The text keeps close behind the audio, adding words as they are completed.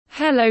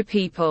Hello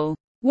people.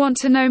 Want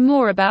to know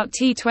more about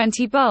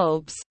T20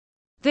 bulbs?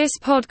 This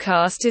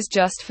podcast is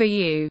just for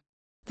you.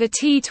 The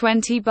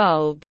T20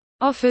 bulb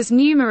offers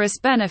numerous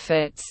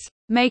benefits,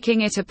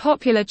 making it a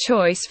popular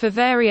choice for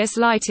various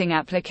lighting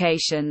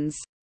applications.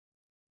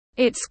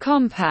 Its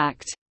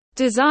compact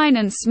design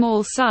and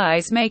small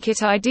size make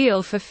it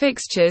ideal for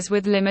fixtures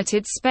with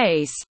limited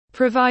space,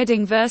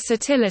 providing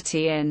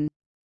versatility in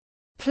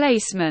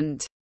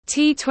placement.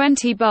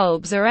 T20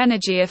 bulbs are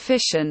energy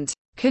efficient,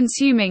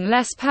 consuming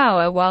less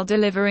power while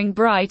delivering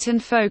bright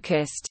and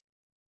focused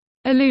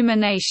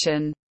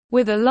illumination.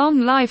 With a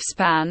long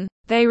lifespan,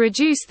 they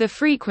reduce the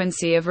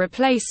frequency of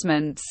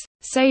replacements,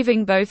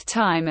 saving both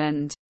time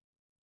and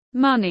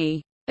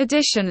money.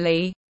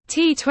 Additionally,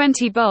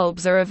 T20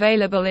 bulbs are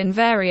available in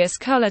various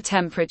color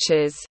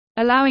temperatures,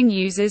 allowing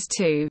users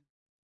to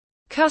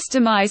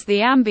customize the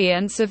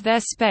ambience of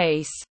their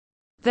space.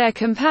 Their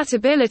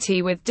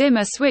compatibility with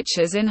dimmer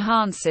switches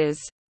enhances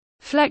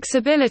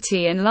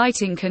flexibility in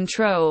lighting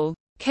control,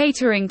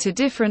 catering to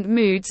different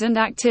moods and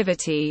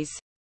activities.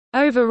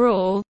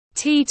 Overall,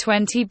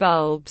 T20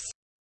 bulbs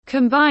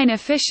combine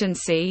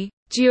efficiency,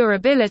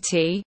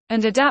 durability,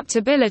 and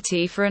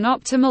adaptability for an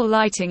optimal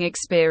lighting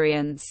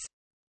experience.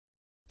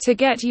 To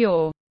get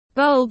your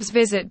bulbs,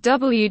 visit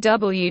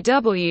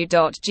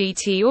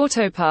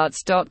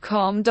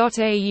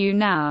www.gtautoparts.com.au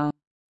now.